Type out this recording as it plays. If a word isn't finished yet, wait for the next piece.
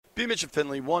B. Mitch and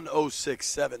Finley,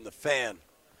 1067, The Fan.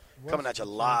 Coming at you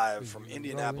live from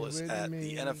Indianapolis at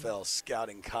the NFL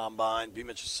Scouting Combine. B.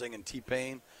 Mitch is singing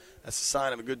T-Pain. That's a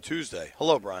sign of a good Tuesday.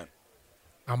 Hello, Brian.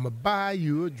 I'm going to buy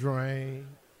you a drink.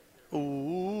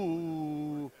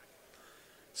 Ooh.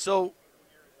 So,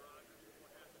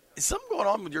 is something going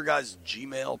on with your guys'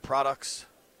 Gmail products?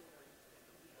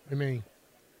 I mean,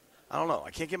 I don't know. I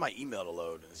can't get my email to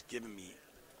load, and it's driving me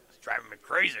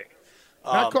crazy.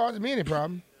 Not causing me any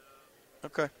problem.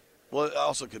 Okay. Well, it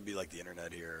also could be like the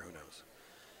internet here. Who knows?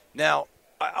 Now,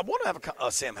 I want to have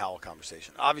a Sam Howell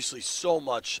conversation. Obviously, so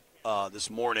much this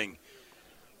morning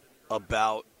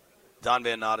about Don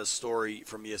Van Natta's story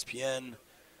from ESPN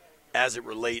as it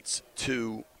relates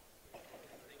to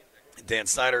Dan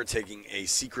Snyder taking a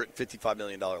secret $55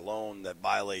 million loan that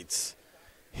violates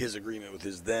his agreement with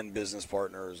his then business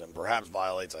partners and perhaps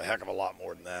violates a heck of a lot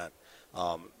more than that.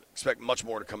 Expect much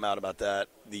more to come out about that.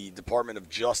 The Department of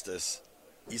Justice,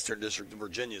 Eastern District of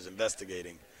Virginia, is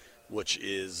investigating, which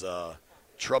is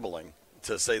troubling,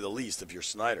 to say the least, if you're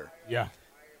Snyder. Yeah.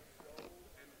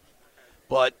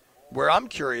 But where I'm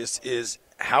curious is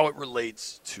how it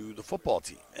relates to the football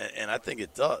team, and I think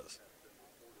it does.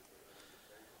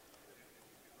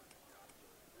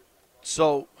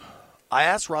 So I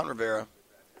asked Ron Rivera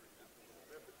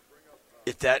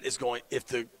if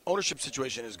the ownership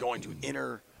situation is going to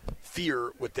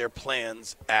interfere with their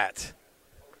plans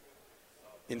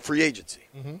in free agency.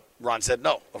 Mm-hmm. Ron said,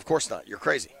 no, of course not. You're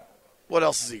crazy. What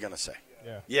else is he going to say?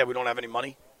 Yeah, we don't have any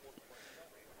money.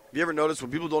 Have you ever noticed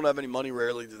when people don't have any money,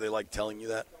 rarely do they like telling you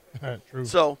that? True.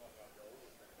 So,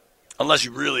 unless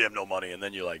you really have no money and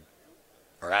then you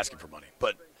are asking for money.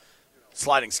 But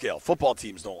sliding scale. Football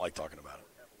teams don't like talking about it.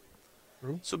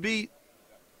 True. So,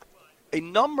 a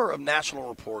number of national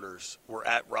reporters were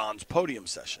at Ron's podium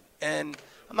session. And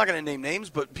I'm not going to name names,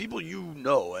 but people you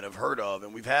know and have heard of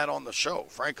and we've had on the show,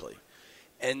 frankly.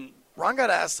 And Ron got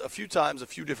asked a few times, a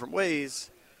few different ways,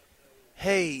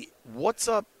 hey, what's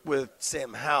up with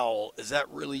Sam Howell? Is that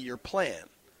really your plan?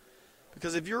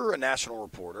 Because if you're a national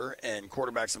reporter and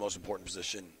quarterback's the most important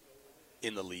position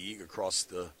in the league, across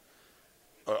the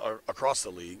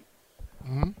league,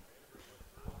 mm-hmm.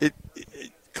 it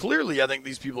clearly, I think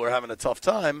these people are having a tough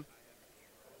time.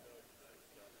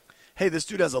 Hey, this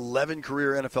dude has 11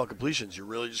 career NFL completions. You're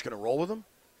really just going to roll with him?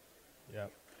 Yeah.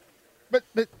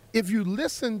 But if you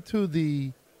listen to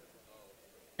the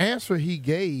answer he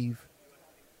gave,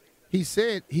 he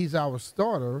said he's our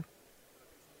starter.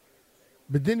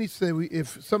 But then he said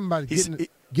if somebody's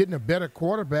getting a better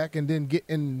quarterback and then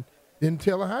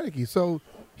Taylor Heineke. So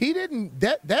he didn't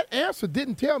that answer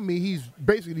didn't tell me he's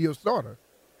basically your starter.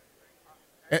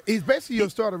 He's basically your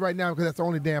starter right now because that's the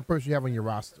only damn person you have on your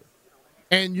roster.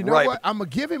 And you know what? I'm going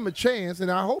to give him a chance,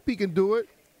 and I hope he can do it.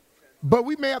 But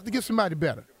we may have to get somebody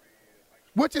better,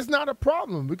 which is not a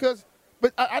problem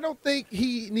but I don't think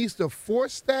he needs to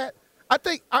force that.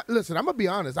 Listen, I'm going to be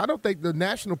honest. I don't think the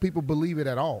national people believe it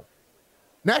at all.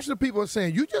 National people are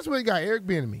saying, you just went and got Eric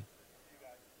Bieniemy.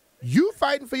 You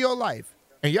fighting for your life,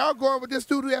 and y'all going with this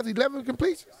dude who has 11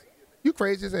 completions? You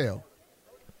crazy as hell.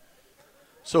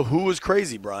 So who is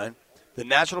crazy, Brian? The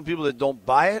national people that don't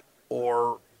buy it,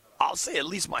 or I'll say at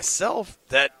least myself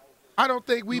that I don't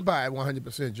think we buy it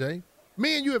 100%, Jay.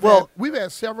 Me and you we've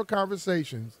had several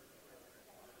conversations,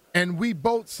 and we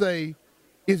both say,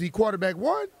 is he quarterback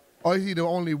one, or is he the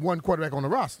only one quarterback on the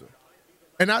roster?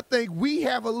 And I think we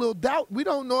have a little doubt. We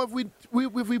don't know if we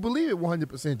believe it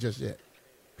 100% just yet,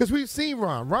 because we've seen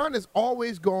Ron. Ron is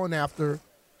always going after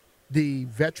the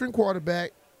veteran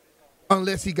quarterback,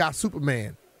 unless he got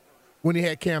Superman when he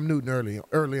had Cam Newton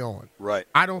early on. Right.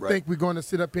 I don't think we're going to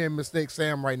sit up here and mistake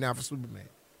Sam right now for Superman.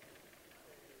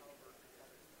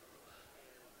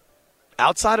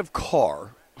 Outside of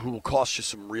Carr, who will cost you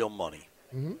some real money,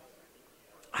 mm-hmm.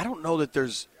 I don't know that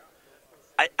there's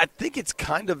 – I think it's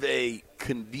kind of a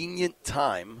convenient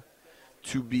time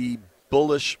to be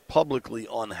bullish publicly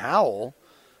on Howell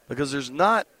because there's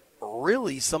not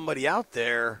really somebody out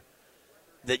there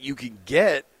that you can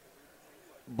get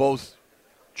both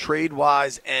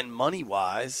trade-wise and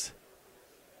money-wise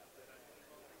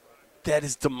that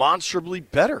is demonstrably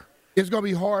better. It's going to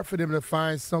be hard for them to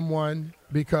find someone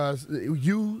because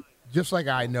you, just like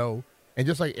I know, and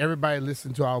just like everybody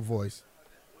listening to our voice,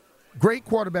 great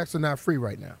quarterbacks are not free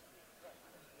right now.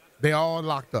 They all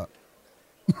locked up.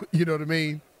 You know what I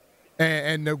mean?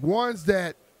 And the ones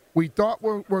that we thought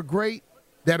were great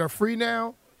that are free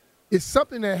now, it's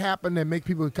something that happened that makes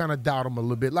people kind of doubt them a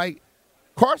little bit. Like,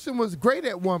 Carson was great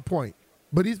at one point,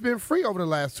 but he's been free over the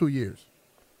last 2 years.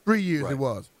 3 years it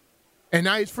was. And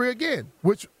now he's free again,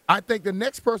 which I think the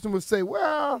next person would say,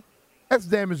 well, That's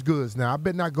damaged goods now. I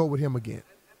better not go with him again.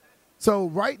 So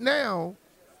right now,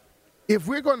 if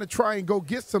we're going to try and go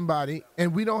get somebody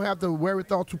and we don't have the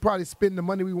wherewithal to probably spend the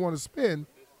money we want to spend,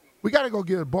 we got to go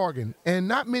get a bargain. And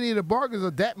not many of the bargains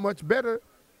are that much better.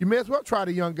 You may as well try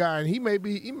the young guy, and he may,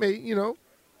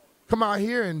 come out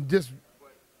here and just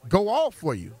go off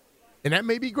for you. And that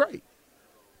may be great.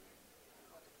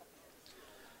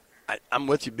 I'm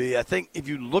with you, B. I think if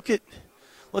you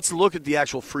let's look at the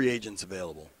actual free agents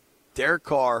available. Derek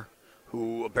Carr,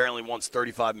 who apparently wants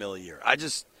 $35 million a year.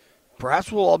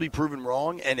 Perhaps we'll all be proven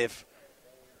wrong. And if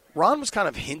Ron was kind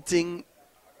of hinting,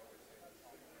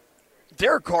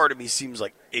 Derek Carr to me seems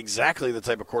like exactly the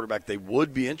type of quarterback they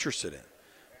would be interested in.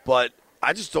 But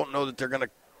I just don't know that they're going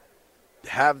to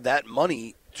have that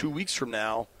money 2 weeks from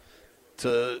now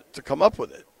to come up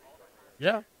with it.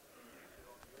 Yeah.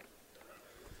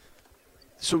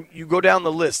 So you go down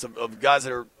the list of guys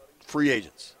that are free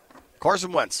agents.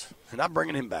 Carson Wentz, they're not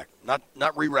bringing him back, not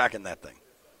re-racking that thing.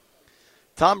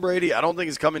 Tom Brady, I don't think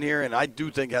is coming here, and I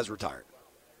do think has retired.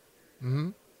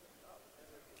 Mm-hmm.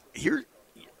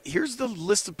 Here's the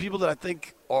list of people that I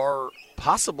think are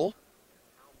possible.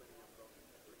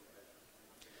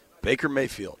 Baker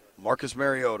Mayfield, Marcus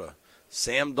Mariota,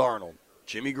 Sam Darnold,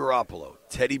 Jimmy Garoppolo,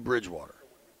 Teddy Bridgewater.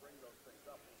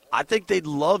 I think they'd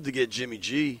love to get Jimmy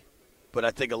G, but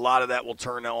I think a lot of that will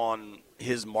turn on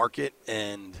his market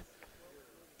and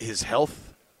his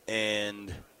health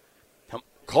and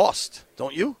cost,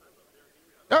 don't you?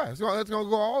 Yeah, it's going to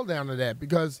go all down to that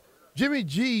because Jimmy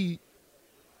G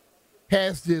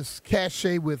has this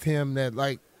cachet with him that,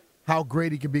 like, how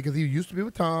great he can be because he used to be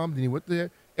with Tom, then he went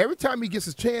there. Every time he gets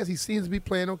his chance, he seems to be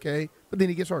playing okay, but then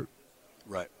he gets hurt.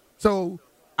 Right. So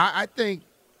I think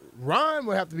Ron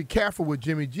will have to be careful with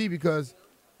Jimmy G because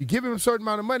you give him a certain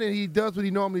amount of money and he does what he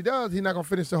normally does, he's not going to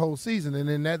finish the whole season, and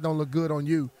then that don't look good on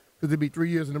you because it'd be 3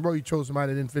 years in a row you chose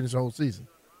somebody that didn't finish the whole season.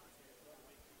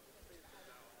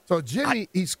 So Jimmy,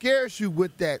 he scares you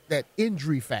with that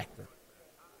injury factor.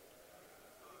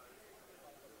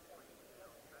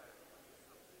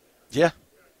 Yeah,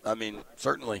 I mean,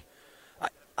 certainly.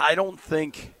 I don't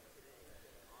think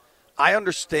 – I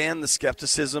understand the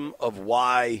skepticism of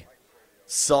why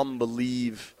some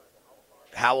believe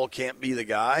Howell can't be the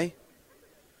guy,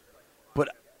 but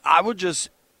I would just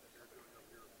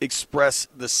express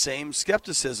the same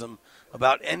skepticism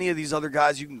about any of these other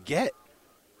guys you can get.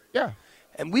 Yeah.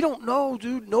 And we don't know,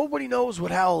 dude. Nobody knows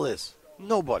what Howell is.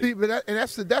 Nobody. See, but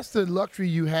that's the luxury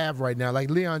you have right now.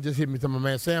 Like Leon just hit me, telling my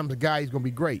man Sam's the guy. He's going to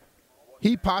be great.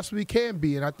 He possibly can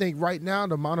be, and I think right now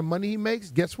the amount of money he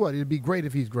makes, guess what? It'd be great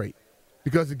if he's great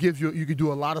because it gives you could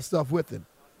do a lot of stuff with him.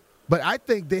 But I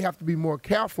think they have to be more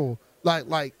careful.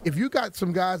 Like if you got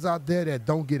some guys out there that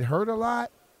don't get hurt a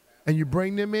lot, and you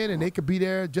bring them in and they could be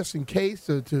there just in case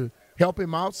to help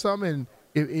him out some, and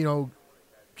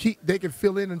they can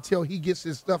fill in until he gets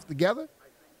his stuff together.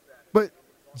 But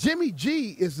Jimmy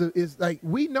G is like,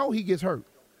 we know he gets hurt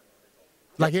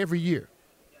like every year.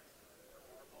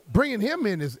 Bringing him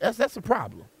in that's a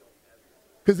problem.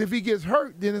 Because if he gets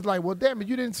hurt, then it's like, well, damn it,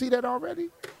 you didn't see that already?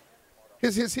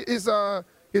 His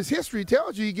history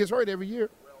tells you he gets hurt every year.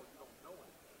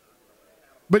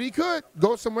 But he could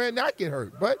go somewhere and not get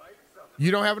hurt. But you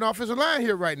don't have an offensive line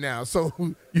here right now, so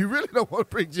you really don't want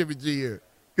to bring Jimmy G here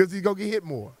because he's going to get hit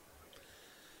more.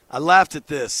 I laughed at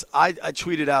this. I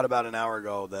tweeted out about an hour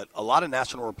ago that a lot of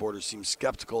national reporters seem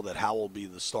skeptical that Howell will be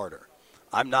the starter.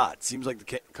 I'm not. Seems like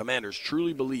the Commanders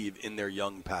truly believe in their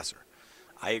young passer.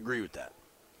 I agree with that.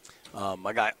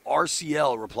 My guy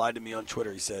RCL replied to me on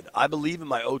Twitter. He said, I believe in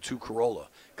my 02 Corolla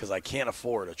because I can't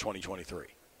afford a 2023.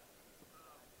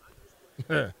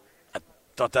 I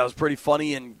thought that was pretty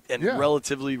funny and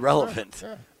relatively relevant.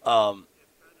 Yeah.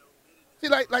 See,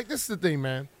 like this is the thing,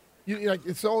 man. You like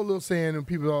it's all a little saying, and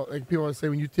people always say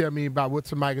when you tell me about what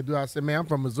somebody can do, I say, man, I'm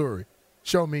from Missouri.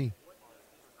 Show me.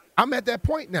 I'm at that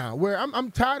point now where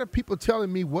I'm tired of people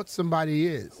telling me what somebody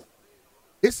is.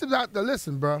 It's about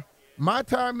listen, bro. My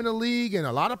time in the league and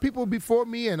a lot of people before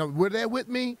me and were there with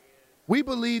me, we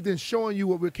believed in showing you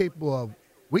what we're capable of.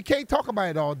 We can't talk about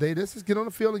it all day. Let's just get on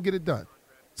the field and get it done.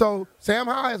 So Sam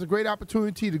Howell has a great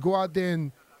opportunity to go out there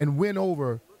and win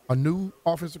over a new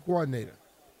offensive coordinator,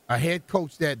 a head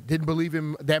coach that didn't believe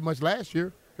him that much last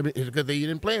year because they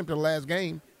didn't play him till the last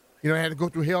game. They had to go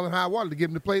through hell and high water to get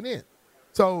him to play in.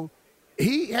 So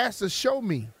he has to show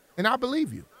me, and I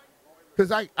believe you.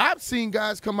 Because I've seen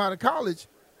guys come out of college,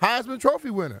 Heisman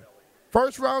Trophy winner,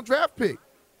 first-round draft pick,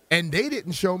 and they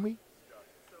didn't show me.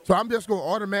 So I'm just going to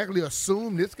automatically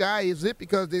assume this guy is it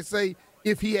because they say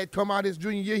if he had come out his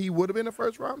junior year, he would have been a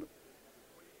first-rounder.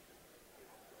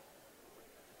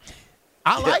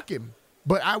 I like him.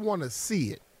 but I want to see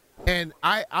it. And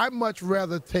I much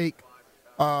rather take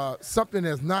something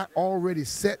that's not already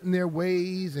set in their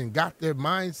ways and got their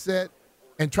mindset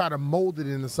and try to mold it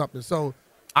into something. So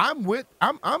I'm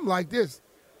like this.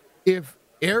 If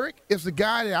Eric is the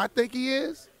guy that I think he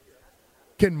is,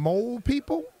 can mold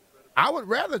people, I would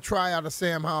rather try out a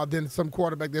Sam Howell than some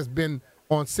quarterback that's been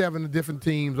on 7 different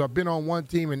teams or been on one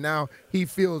team and now he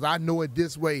feels I know it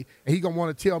this way and he's going to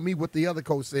want to tell me what the other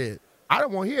coach said. I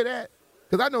don't want to hear that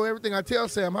because I know everything I tell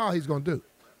Sam Howell he's going to do.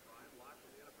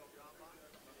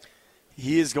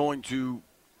 He is going to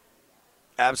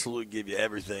absolutely give you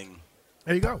everything.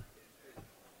 There you go.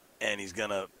 And he's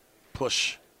going to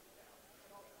push.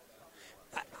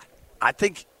 I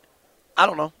think, I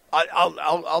don't know.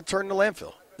 I'll turn to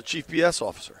Landfill, the chief BS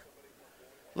officer.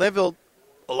 Landfill,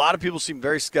 a lot of people seem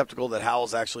very skeptical that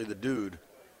Howell's actually the dude.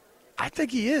 I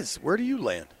think he is. Where do you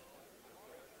land?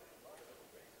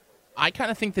 I kind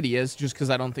of think that he is just because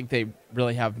I don't think they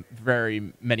really have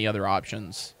very many other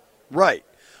options. Right.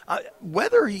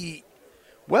 Whether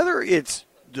it's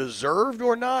deserved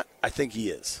or not, I think he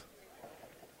is.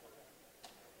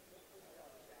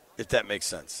 If that makes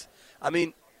sense. I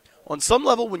mean, on some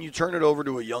level, when you turn it over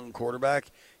to a young quarterback,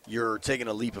 you're taking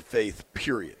a leap of faith,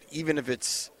 period. Even if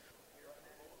it's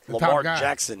Lamar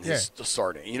Jackson is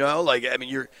starting. You know, like, I mean,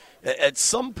 you're at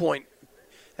some point,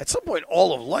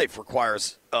 all of life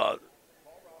requires a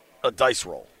dice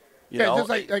roll. You know? Just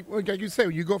like you say,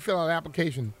 when you go fill out an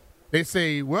application, they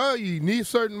say, well, you need a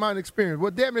certain amount of experience.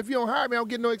 Well, damn it, if you don't hire me, I don't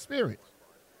get no experience.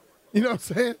 You know what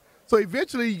I'm saying? So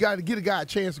eventually you got to get a guy a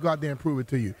chance to go out there and prove it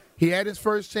to you. He had his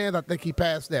first chance. I think he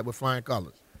passed that with flying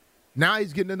colors. Now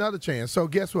he's getting another chance. So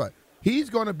guess what? He's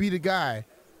going to be the guy,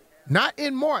 not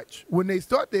in March when they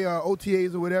start their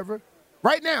OTAs or whatever.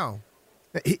 Right now,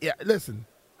 listen,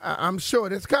 I'm sure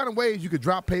there's kind of ways you could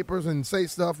drop papers and say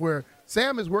stuff where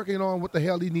Sam is working on what the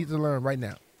hell he needs to learn right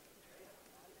now.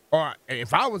 Or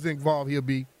if I was involved, he'll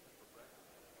be.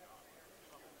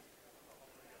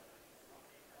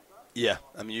 Yeah,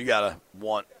 I mean, you got to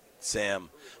want Sam.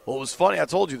 Well, it was funny. I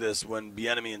told you this when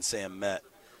Bieniemy and Sam met,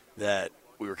 that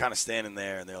we were kind of standing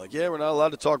there, and they're like, yeah, we're not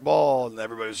allowed to talk ball. And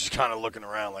everybody was just kind of looking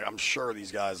around like, I'm sure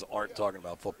these guys aren't talking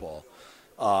about football.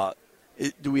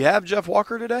 Do we have Jeff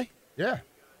Walker today? Yeah.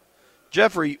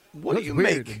 Jeffrey, what do you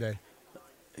make? Today.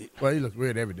 Well, he looks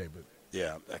weird every day. But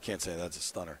yeah, I can't say that's a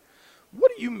stunner. What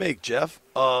do you make, Jeff,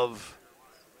 of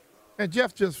 – And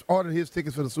Jeff just ordered his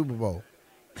tickets for the Super Bowl.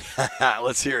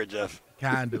 Let's hear it, Jeff.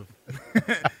 Kind of.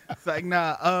 It's like,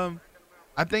 I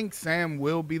think Sam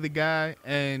will be the guy,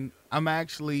 and I'm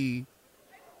actually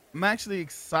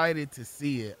excited to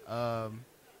see it.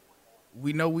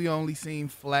 We know we only seen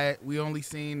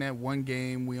that one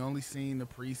game. We only seen the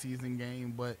preseason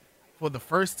game, but for the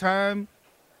first time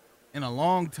in a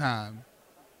long time,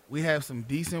 we have some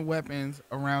decent weapons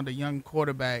around a young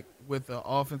quarterback with an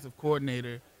offensive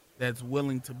coordinator that's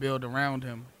willing to build around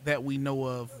him that we know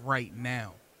of right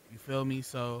now. You feel me?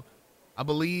 So I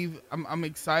believe I'm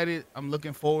excited. I'm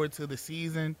looking forward to the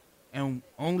season, and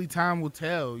only time will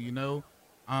tell, you know,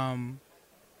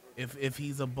 if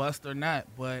he's a bust or not.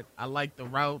 But I like the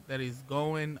route that he's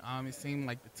going. It seemed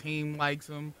like the team likes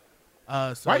him.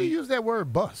 So why do you use that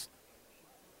word bust?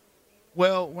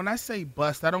 Well, when I say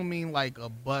bust, I don't mean like a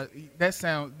bust. That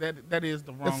is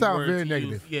the wrong word. That sounds very to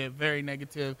negative. use. Yeah, very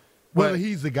negative. Whether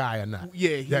he's the guy or not.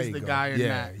 Yeah, he's the guy or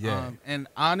not. Yeah. And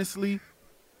honestly,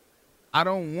 I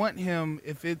don't want him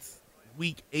if it's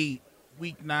week 8,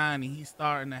 week 9, and he's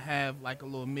starting to have like a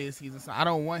little midseason. So I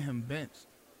don't want him benched.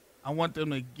 I want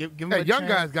them to give him a young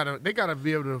chance. guys gotta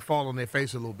be able to fall on their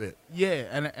face a little bit. Yeah,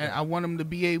 and I want them to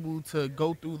be able to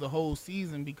go through the whole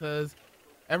season because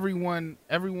everyone,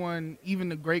 even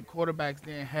the great quarterbacks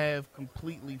didn't have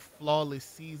completely flawless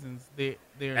seasons their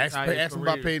entire career. Ask him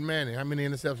about Peyton Manning. How many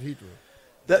interceptions he threw?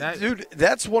 Dude,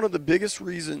 that's one of the biggest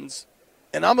reasons,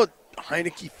 and I'm a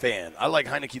Heineke fan. I like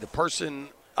Heineke the person.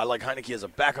 I like Heineke as a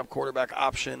backup quarterback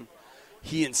option.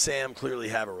 He and Sam clearly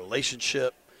have a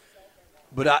relationship.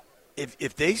 But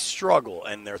if they struggle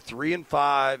and they're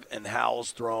 3-5 and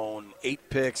Howell's thrown 8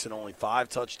 picks and only 5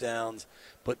 touchdowns,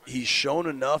 but he's shown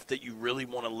enough that you really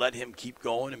want to let him keep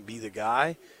going and be the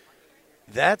guy,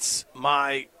 that's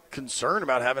my concern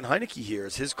about having Heineke here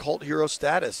is his cult hero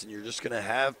status, and you're just going to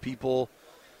have people,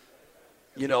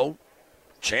 you know,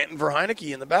 chanting for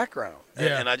Heineke in the background.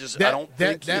 Yeah. And I don't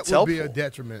think that it's would helpful. be a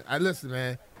detriment. Listen,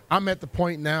 man, I'm at the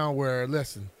point now where,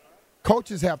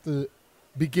 coaches have to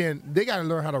they got to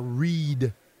learn how to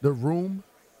read the room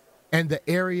and the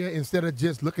area instead of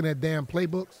just looking at damn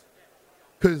playbooks.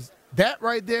 Because that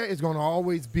right there is going to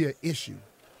always be an issue.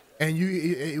 And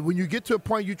when you get to a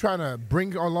point you're trying to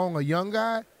bring along a young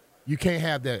guy, You can't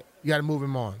have that. You got to move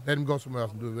him on. Let him go somewhere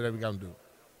else and do whatever you got to do.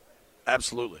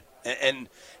 Absolutely. And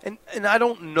I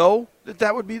don't know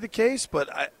that would be the case,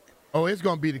 but Oh, it's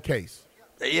going to be the case.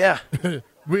 Yeah.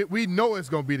 we know it's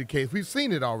going to be the case. We've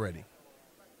seen it already.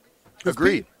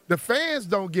 Agreed. The fans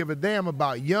don't give a damn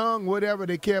about young, whatever.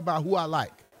 They care about who I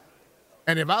like.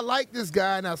 And if I like this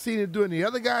guy and I've seen him doing the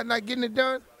other guy not getting it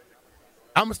done,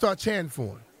 I'm going to start chanting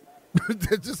for him.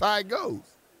 That's just how it goes.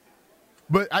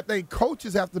 But I think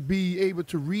coaches have to be able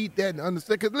to read that and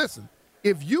understand. Because, listen,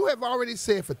 if you have already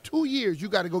said for 2 years you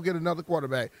got to go get another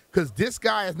quarterback because this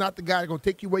guy is not the guy that's going to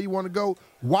take you where you want to go,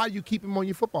 why you keep him on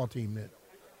your football team then?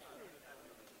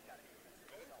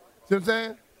 See what I'm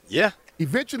saying? Yeah.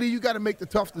 Eventually, you got to make the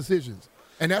tough decisions.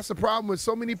 And that's the problem with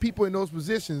so many people in those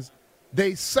positions.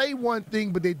 They say one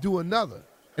thing, but they do another.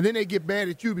 And then they get mad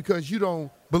at you because you don't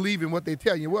believe in what they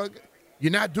tell you. Well,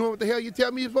 you're not doing what the hell you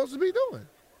tell me you're supposed to be doing.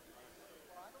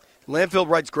 Landfill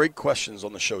writes great questions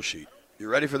on the show sheet. You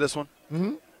ready for this one?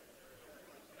 Mm-hmm.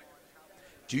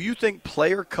 Do you think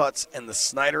player cuts and the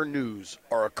Snyder news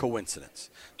are a coincidence?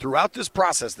 Throughout this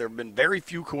process, there have been very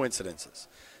few coincidences.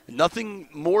 Nothing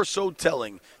more so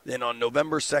telling than on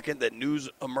November 2nd that news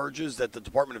emerges that the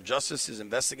Department of Justice is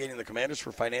investigating the Commanders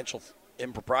for financial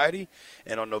impropriety.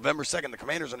 And on November 2nd, the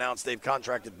Commanders announced they've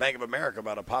contracted Bank of America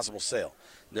about a possible sale.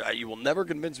 You will never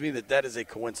convince me that that is a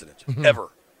coincidence, ever.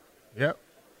 Yep.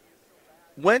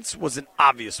 Wentz was an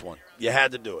obvious one. You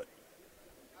had to do it.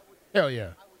 Hell yeah.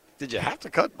 Did you have to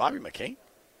cut Bobby McCain?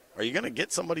 Are you going to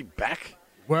get somebody back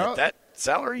Well, at that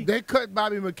salary? They cut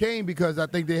Bobby McCain because I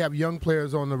think they have young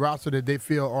players on the roster that they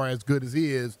feel are as good as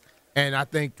he is. And I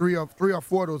think three or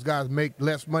four of those guys make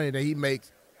less money than he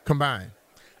makes combined.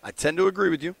 I tend to agree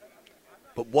with you.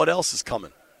 But what else is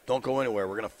coming? Don't go anywhere.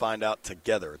 We're going to find out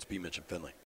together. It's B. Mitch and Finley.